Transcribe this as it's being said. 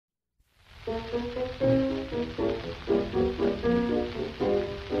Baby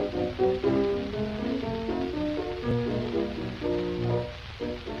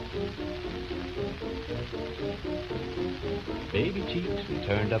cheeks and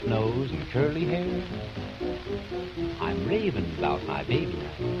turned up nose and curly hair, I'm raving about my baby now.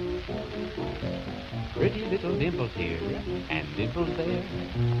 Pretty little dimples here and dimples there,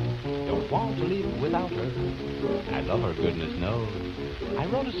 don't want to live without her. I love her, goodness knows. I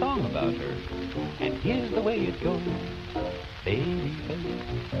wrote a song about her, and here's the way it goes. Baby face,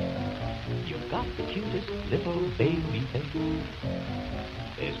 you've got the cutest little baby face.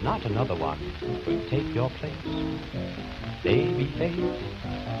 There's not another one who'd take your place. Baby face,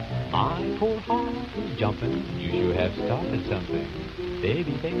 my poor heart is jumping. You sure have started something.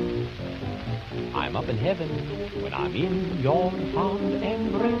 Baby face, I'm up in heaven when I'm in your fond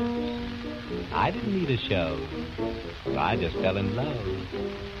embrace. I didn't need a shove, but I just fell in love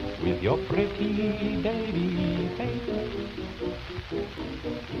with your pretty baby face.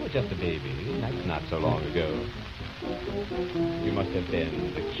 You were just a baby, that's not so long ago. You must have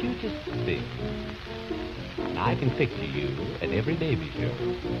been the cutest thing. And I can picture you at every baby show,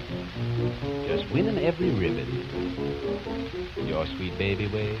 just winning every ribbon. Your sweet baby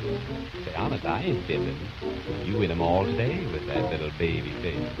ways, say honest, I ain't fibbing. You win them all today with that little baby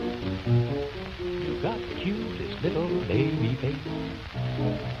face. You've got the cutest little baby face.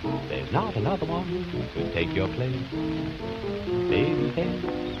 There's not another one who could take your place. Baby face,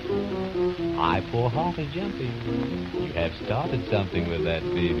 my poor heart is jumping. You have started something with that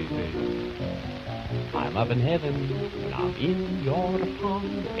baby face. I'm up in heaven when I'm in your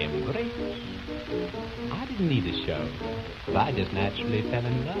fond embrace. I didn't need a show, but I just naturally fell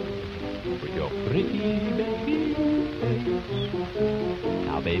in love with your pretty baby face.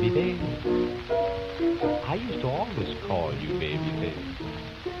 Now, baby face, I used to always call you baby face.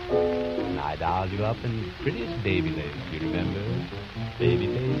 And I dolled you up in prettiest baby legs, you remember? Baby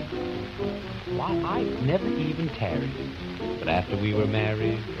face. Why, I never even tarried. But after we were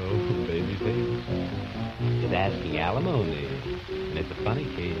married, oh, baby face, it's asking alimony. And it's a funny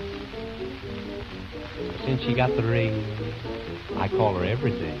case. Since she got the ring, I call her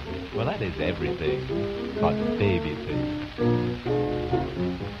everything. Well, that is everything. But baby face.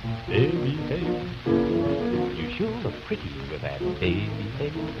 Baby face. You sure look pretty with that baby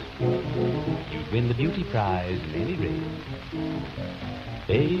face. You'd win the beauty prize in any race.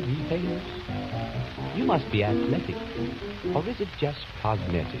 Baby face. You must be athletic, or is it just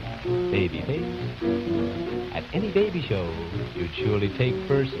cosmetic? Baby face. At any baby show, you'd surely take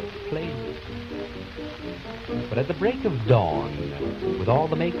first place. But at the break of dawn, with all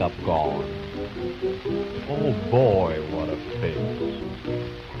the makeup gone, oh boy, what a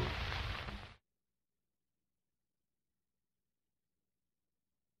face.